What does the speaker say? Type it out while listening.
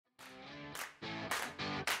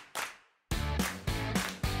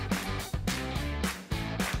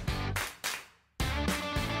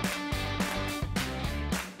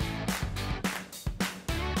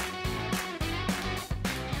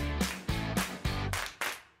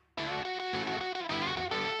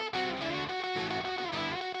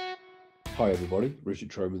Hi everybody, Richard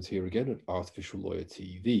Tromans here again at Artificial Lawyer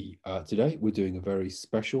TV. Today we're doing a very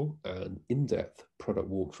special and in-depth product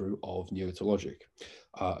walkthrough of Neota Logic,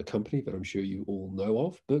 a company that I'm sure you all know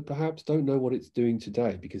of, but perhaps don't know what it's doing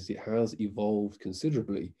today because it has evolved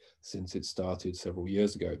considerably since it started several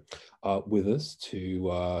years ago. With us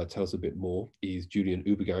to tell us a bit more is Julian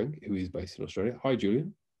Ubergang, who is based in Australia. Hi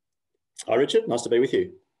Julian. Hi Richard, nice to be with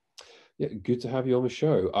you. Yeah, good to have you on the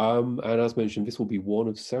show. And as mentioned, this will be one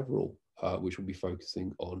of several which will be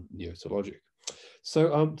focusing on Neota Logic.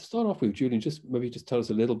 So to start off with, Julian, maybe tell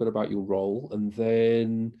us a little bit about your role, and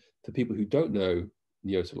then for people who don't know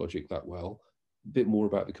Neota Logic that well, a bit more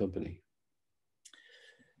about the company.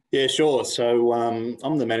 Yeah, sure. So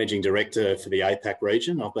I'm the managing director for the APAC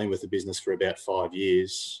region. I've been with the business for about 5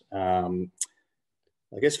 years. I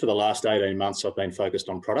guess for the last 18 months, I've been focused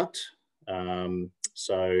on product. And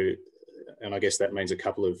I guess that means a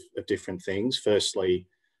couple of different things. Firstly,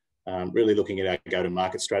 really looking at our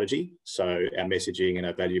go-to-market strategy, so our messaging and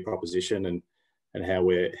our value proposition, and how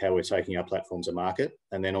we're taking our platform to market,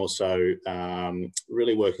 and then also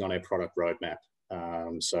really working on our product roadmap.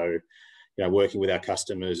 Working with our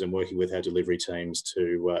customers and working with our delivery teams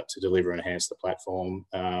to deliver and enhance the platform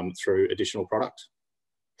through additional product.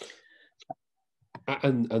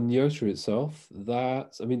 And Neota itself,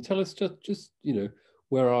 tell us just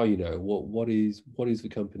where are you now? What is the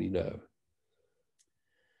company now?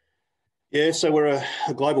 Yeah, so we're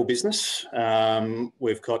a global business.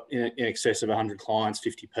 We've got in excess of 100 clients,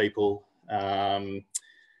 50 people. I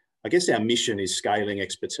guess our mission is scaling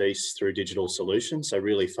expertise through digital solutions. So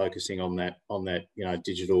really focusing on that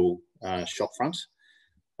digital shop front.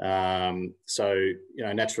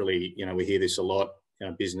 Naturally, we hear this a lot.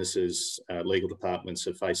 Businesses, legal departments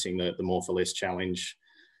are facing the more for less challenge.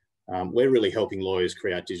 We're really helping lawyers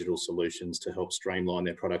create digital solutions to help streamline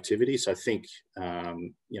their productivity. So think,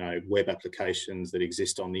 web applications that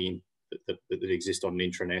exist on the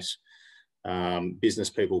intranet. Business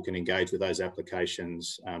people can engage with those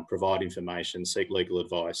applications, provide information, seek legal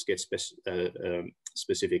advice, get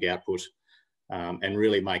specific output, and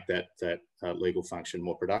really make that legal function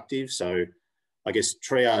more productive. So I guess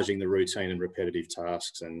triaging the routine and repetitive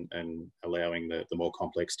tasks and allowing the more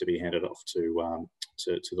complex to be handed off to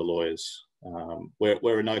the lawyers.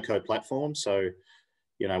 We're a no-code platform, so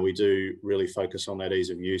we do really focus on that ease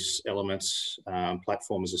of use elements.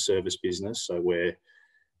 Platform as a service business, so we're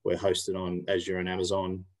hosted on Azure and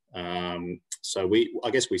Amazon. I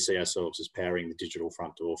guess we see ourselves as powering the digital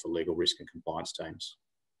front door for legal risk and compliance teams.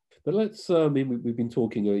 But let's, we've been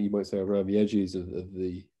talking, you might say, around the edges of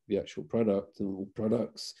the actual product and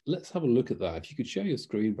products. Let's have a look at that. If you could share your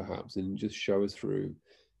screen perhaps and just show us through,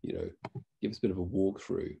 give us a bit of a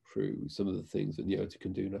walkthrough through some of the things that Neota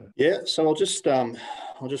can do now. Yeah, so I'll just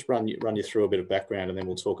run you through a bit of background, and then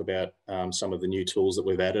we'll talk about some of the new tools that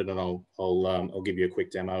we've added, and I'll give you a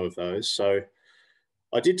quick demo of those. So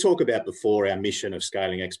I did talk about before our mission of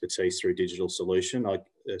scaling expertise through digital solutions.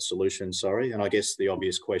 And I guess the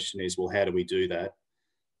obvious question is, well, how do we do that?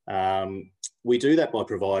 We do that by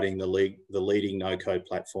providing the leading no-code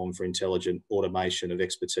platform for intelligent automation of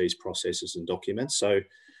expertise processes and documents. So,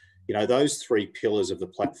 those three pillars of the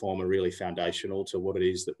platform are really foundational to what it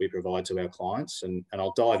is that we provide to our clients. And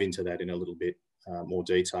I'll dive into that in a little bit more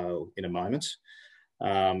detail in a moment.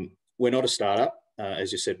 We're not a startup,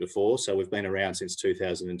 as you said before. So we've been around since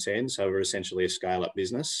 2010. So we're essentially a scale-up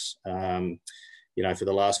business. For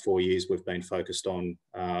the last 4 years, we've been focused on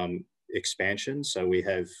expansion. So we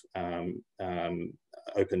have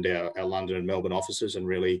opened our London and Melbourne offices and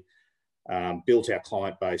really built our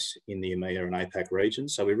client base in the EMEA and APAC region.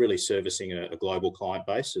 So we're really servicing a global client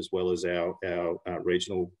base as well as our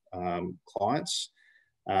regional clients.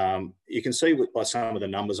 You can see by some of the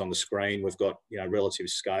numbers on the screen, we've got relative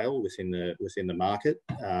scale within the market.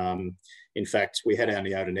 In fact, we had our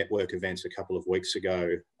Neota Network event a couple of weeks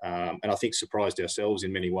ago, and I think surprised ourselves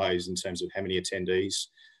in many ways in terms of how many attendees.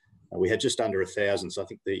 We had just under 1,000, so I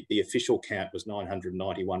think the official count was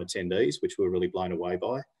 991 attendees, which we were really blown away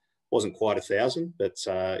by. Wasn't quite 1,000, but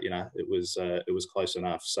it was close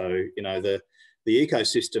enough. So the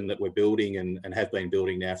ecosystem that we're building and have been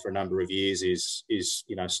building now for a number of years is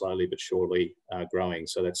slowly but surely growing.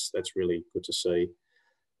 So that's really good to see.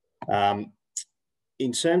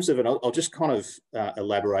 In terms of, and I'll just kind of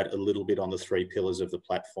elaborate a little bit on the three pillars of the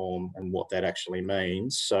platform and what that actually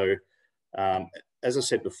means. So as I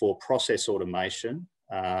said before, process automation.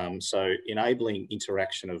 So enabling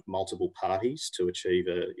interaction of multiple parties to achieve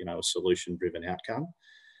a solution-driven outcome.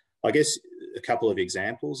 I guess a couple of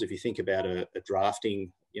examples. If you think about a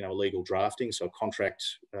drafting, legal drafting, so a contract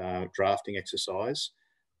drafting exercise,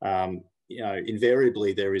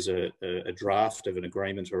 invariably there is a draft of an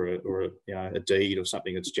agreement or a deed or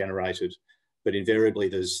something that's generated, but invariably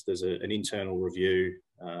there's an internal review,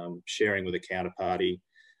 sharing with a counterparty,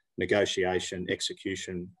 negotiation,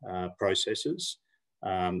 execution processes.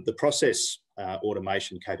 The process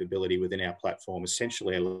automation capability within our platform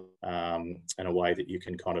essentially in a way that you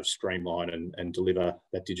can kind of streamline and deliver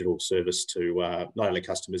that digital service to not only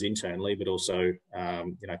customers internally, but also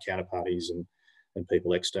counterparties and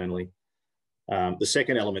people externally. The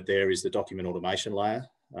second element there is the document automation layer.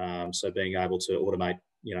 So being able to automate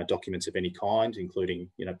documents of any kind, including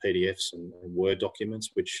PDFs and Word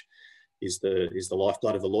documents, which is the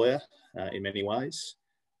lifeblood of the lawyer in many ways.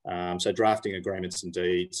 So drafting agreements and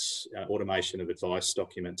deeds, automation of advice,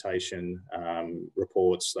 documentation,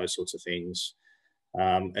 reports, those sorts of things.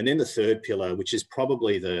 And then the third pillar, which is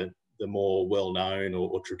probably the more well-known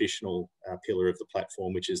or traditional pillar of the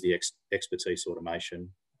platform, which is the expertise automation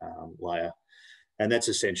layer. And that's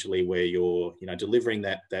essentially where you're, delivering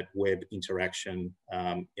that web interaction,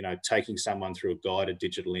 taking someone through a guided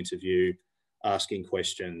digital interview, asking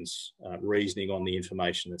questions, reasoning on the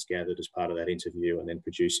information that's gathered as part of that interview, and then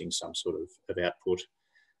producing some sort of output.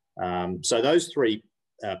 So those three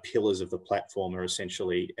pillars of the platform are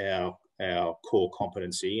essentially our core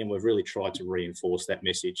competency, and we've really tried to reinforce that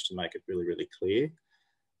message to make it really, really clear.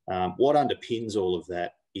 What underpins all of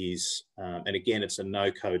that is, and again, it's a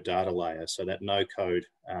no-code data layer. So that no-code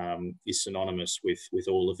is synonymous with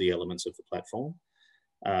all of the elements of the platform.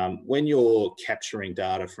 When you're capturing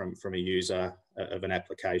data from a user of an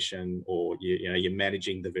application, or you're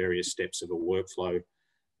managing the various steps of a workflow,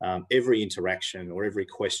 every interaction or every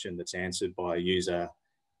question that's answered by a user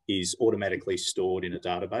is automatically stored in a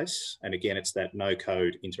database. And again, it's that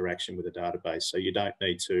no-code interaction with a database. So you don't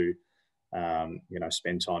need to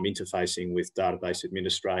spend time interfacing with database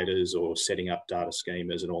administrators or setting up data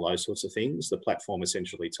schemas and all those sorts of things. The platform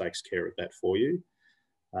essentially takes care of that for you.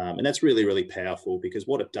 And that's really, really powerful, because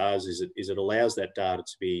what it does is it allows that data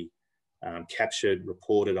to be captured,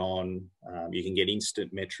 reported on. You can get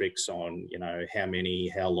instant metrics on, how many,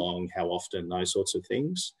 how long, how often, those sorts of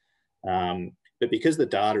things. But because the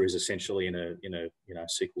data is essentially in a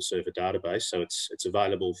SQL Server database, so it's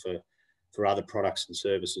available for other products and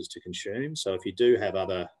services to consume. So if you do have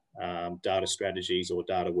other data strategies or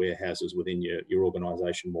data warehouses within your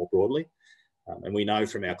organisation more broadly, and we know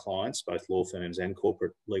from our clients, both law firms and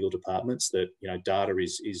corporate legal departments, that data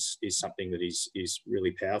is something that is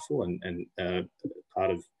really powerful and part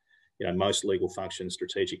of most legal function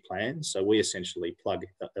strategic plans. So we essentially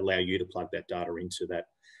allow you to plug that data into that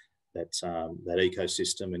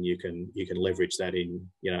ecosystem, and you can leverage that in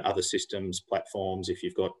other systems, platforms. If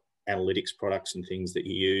you've got analytics products and things that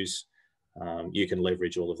you use, you can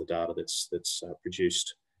leverage all of the data that's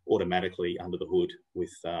produced automatically under the hood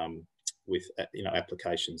with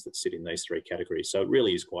applications that sit in these three categories. So it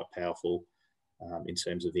really is quite powerful in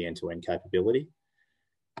terms of the end-to-end capability.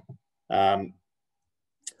 I'll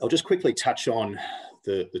just quickly touch on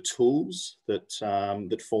the tools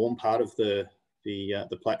that form part of the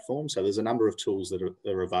platform. So there's a number of tools that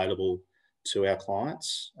are available to our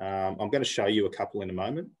clients. I'm going to show you a couple in a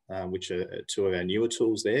moment, which are two of our newer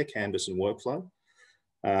tools there, Canvas and Workflow.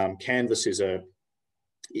 Canvas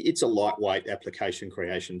it's a lightweight application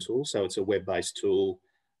creation tool. So it's a web-based tool.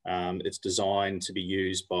 It's designed to be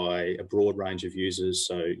used by a broad range of users.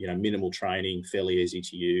 So, minimal training, fairly easy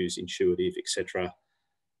to use, intuitive, etc.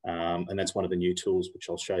 And that's one of the new tools, which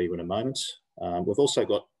I'll show you in a moment. We've also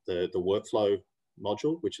got the Workflow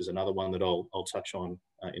module, which is another one that I'll touch on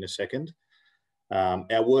in a second.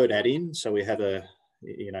 Our Word add-in, so we have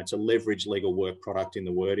it's a leverage legal work product in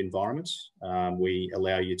the Word environment. We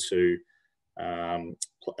allow you to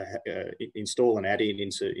install an add-in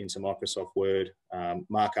into Microsoft Word,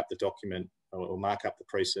 mark up the document or mark up the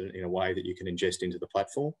precedent in a way that you can ingest into the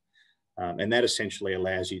platform. And that essentially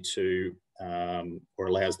allows you to, or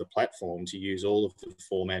allows the platform to use all of the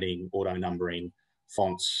formatting, auto-numbering,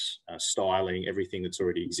 fonts, styling, everything that's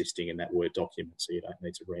already existing in that Word document, so you don't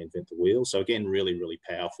need to reinvent the wheel. So again, really, really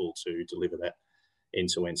powerful to deliver that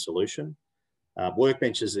end-to-end solution.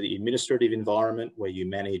 Workbench is the administrative environment where you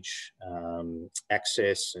manage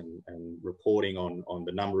access and reporting on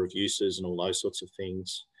the number of users and all those sorts of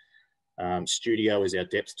things. Studio is our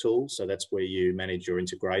depth tool, so that's where you manage your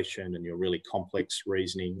integration and your really complex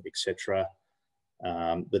reasoning, etc.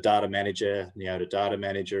 The data manager, Neota Data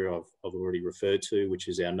Manager, I've already referred to, which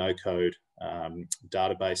is our no-code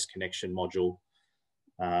database connection module.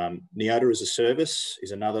 Neota as a service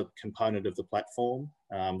is another component of the platform.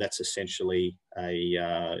 That's essentially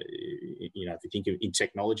if you think in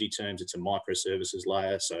technology terms, it's a microservices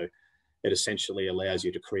layer. So it essentially allows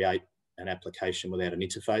you to create an application without an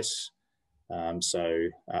interface.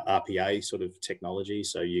 RPA sort of technology,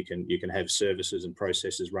 so you can have services and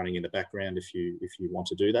processes running in the background if you want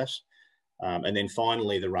to do that. And then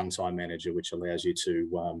finally, the runtime manager, which allows you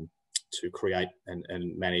to create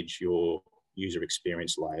and manage your user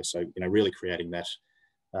experience layer. So really creating that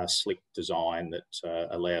slick design that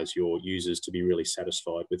allows your users to be really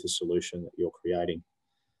satisfied with the solution that you're creating.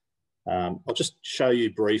 I'll just show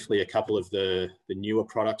you briefly a couple of the newer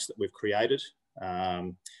products that we've created.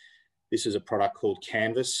 This is a product called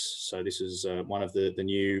Canvas. So this is one of the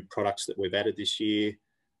new products that we've added this year.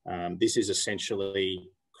 This is essentially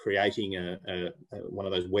creating one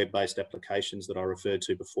of those web-based applications that I referred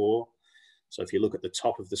to before. So if you look at the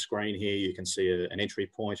top of the screen here, you can see an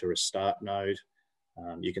entry point or a start node.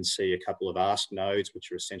 You can see a couple of ask nodes,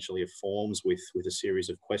 which are essentially forms with a series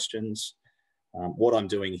of questions. What I'm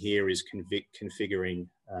doing here is configuring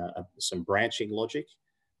some branching logic,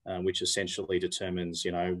 which essentially determines,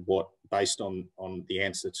 what, based on the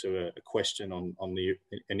answer to a question on the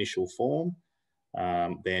initial form,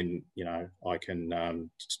 then, I can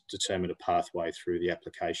determine a pathway through the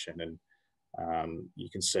application. And you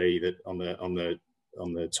can see that on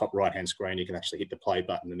the top right-hand screen, you can actually hit the play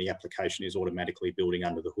button and the application is automatically building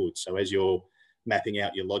under the hood. So as you're mapping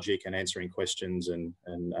out your logic and answering questions and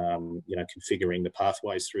configuring the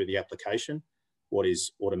pathways through the application, what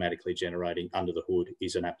is automatically generating under the hood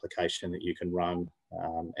is an application that you can run,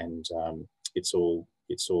 and it's all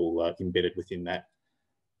embedded within that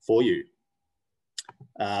for you.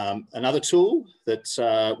 Another tool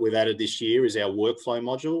that we've added this year is our workflow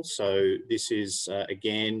module. So this is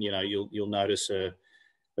again, you'll notice a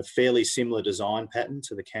fairly similar design pattern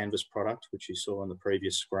to the Canvas product, which you saw on the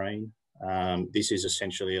previous screen. This is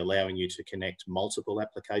essentially allowing you to connect multiple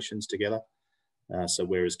applications together. So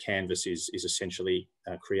whereas Canvas is essentially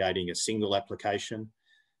creating a single application,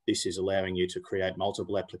 this is allowing you to create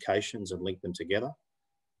multiple applications and link them together.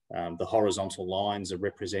 The horizontal lines are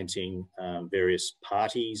representing various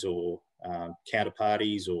parties or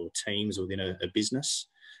counterparties or teams within a business.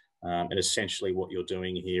 And essentially what you're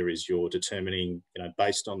doing here is you're determining,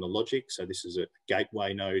 based on the logic. So this is a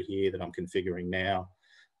gateway node here that I'm configuring now.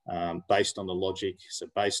 Based on the logic, so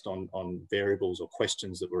based on variables or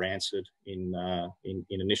questions that were answered in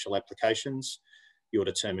initial applications, you're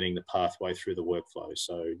determining the pathway through the workflow.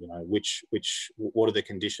 So, what are the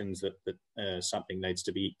conditions that something needs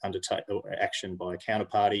to be undertaken or actioned by a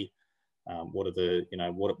counterparty? What are the,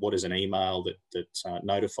 what is an email that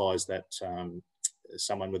notifies that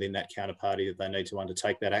someone within that counterparty that they need to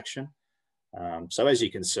undertake that action? So as you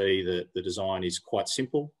can see, the design is quite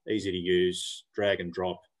simple, easy to use, drag and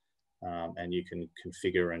drop. And you can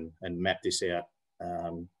configure and map this out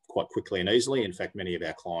quite quickly and easily. In fact, many of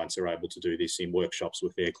our clients are able to do this in workshops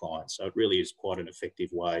with their clients. So it really is quite an effective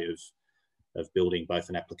way of building both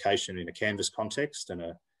an application in a Canvas context and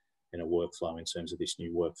a workflow in terms of this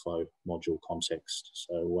new workflow module context.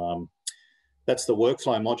 So that's the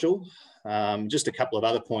workflow module. Just a couple of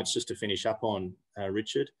other points just to finish up on,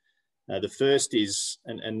 Richard. The first is,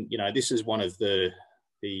 and this is one of the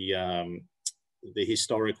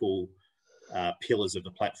historical pillars of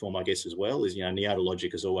the platform, I guess, as well, is, Neota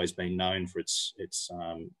Logic has always been known for its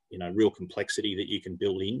real complexity that you can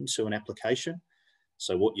build into an application.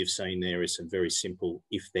 So what you've seen there is some very simple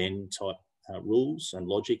if-then type rules and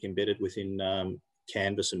logic embedded within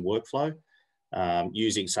Canvas and workflow.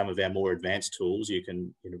 Using some of our more advanced tools, you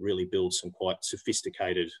can really build some quite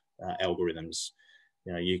sophisticated algorithms.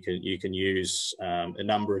 You can use a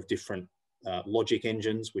number of different logic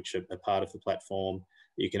engines, which are part of the platform.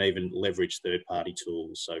 You can even leverage third-party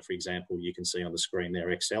tools. So, for example, you can see on the screen there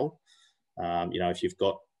Excel. If you've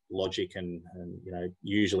got logic and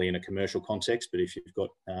usually in a commercial context, but if you've got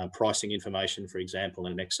pricing information, for example,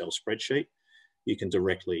 in an Excel spreadsheet, you can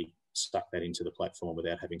directly stuck that into the platform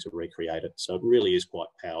without having to recreate it. So it really is quite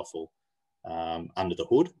powerful under the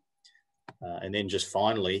hood. And then just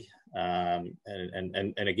finally, and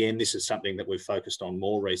again, this is something that we've focused on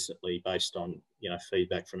more recently based on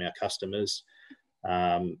feedback from our customers.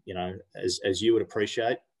 As you would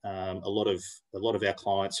appreciate, a lot of our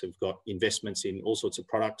clients have got investments in all sorts of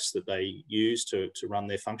products that they use to run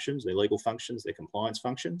their functions, their legal functions, their compliance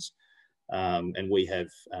functions. And we have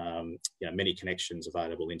many connections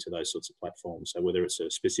available into those sorts of platforms. So whether it's a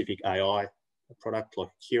specific AI product like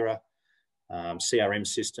Kira, CRM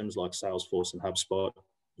systems like Salesforce and HubSpot,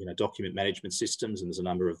 document management systems, and there's a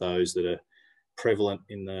number of those that are prevalent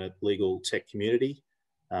in the legal tech community,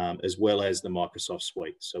 as well as the Microsoft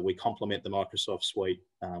suite. So we complement the Microsoft suite.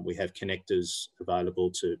 We have connectors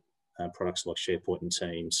available to products like SharePoint and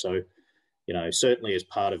Teams. So, certainly as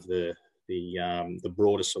part of the the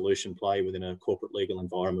broader solution play within a corporate legal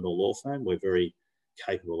environment or law firm, we're very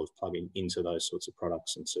capable of plugging into those sorts of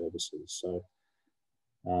products and services. So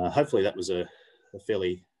hopefully that was a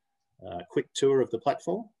fairly quick tour of the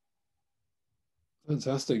platform.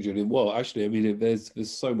 Fantastic, Julian. Well, actually, I mean, there's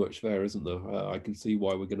so much there, isn't there? I can see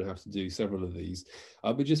why we're going to have to do several of these.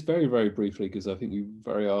 But just very, very briefly, because I think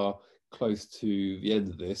we are close to the end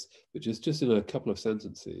of this, but just in a couple of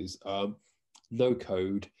sentences, no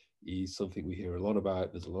code is something we hear a lot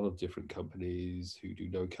about. There's a lot of different companies who do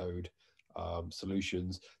no code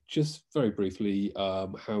solutions. Just very briefly,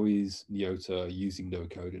 how is Neota using no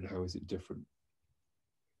code and how is it different?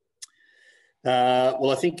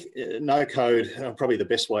 Well, I think no code, probably the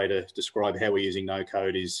best way to describe how we're using no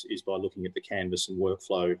code is by looking at the Canvas and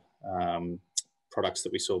workflow products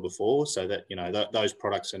that we saw before, so that, you know, those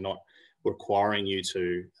products are not requiring you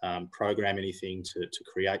to program anything to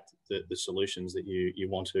create the solutions that you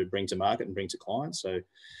want to bring to market and bring to clients. So,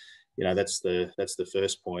 you know, that's the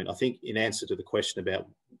first point. I think in answer to the question about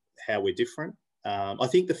how we're different, I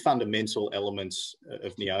think the fundamental elements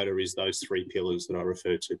of Neota is those three pillars that I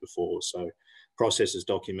referred to before. So processes,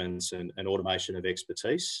 documents, and automation of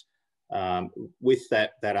expertise, with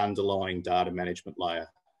that underlying data management layer.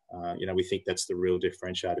 You know, we think that's the real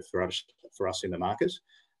differentiator for us in the market.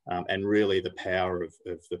 And really the power of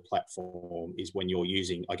the platform is when you're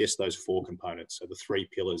using, I guess, those four components. So the three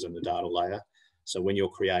pillars and the data layer. So when you're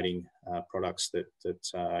creating products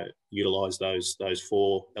that utilize those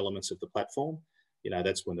four elements of the platform, you know,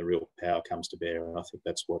 that's when the real power comes to bear. And I think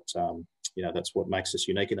that's what, you know, that's what makes us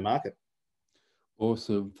unique in the market.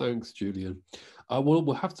 Awesome. Thanks, Julian. Well,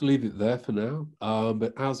 we'll have to leave it there for now.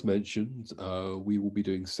 But as mentioned, we will be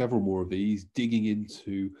doing several more of these, digging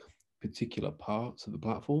into particular parts of the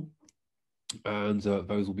platform. And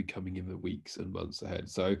those will be coming in the weeks and months ahead.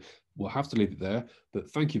 So we'll have to leave it there.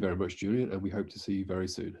 But thank you very much, Julian, and we hope to see you very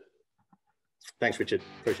soon. Thanks, Richard.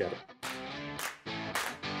 Appreciate it.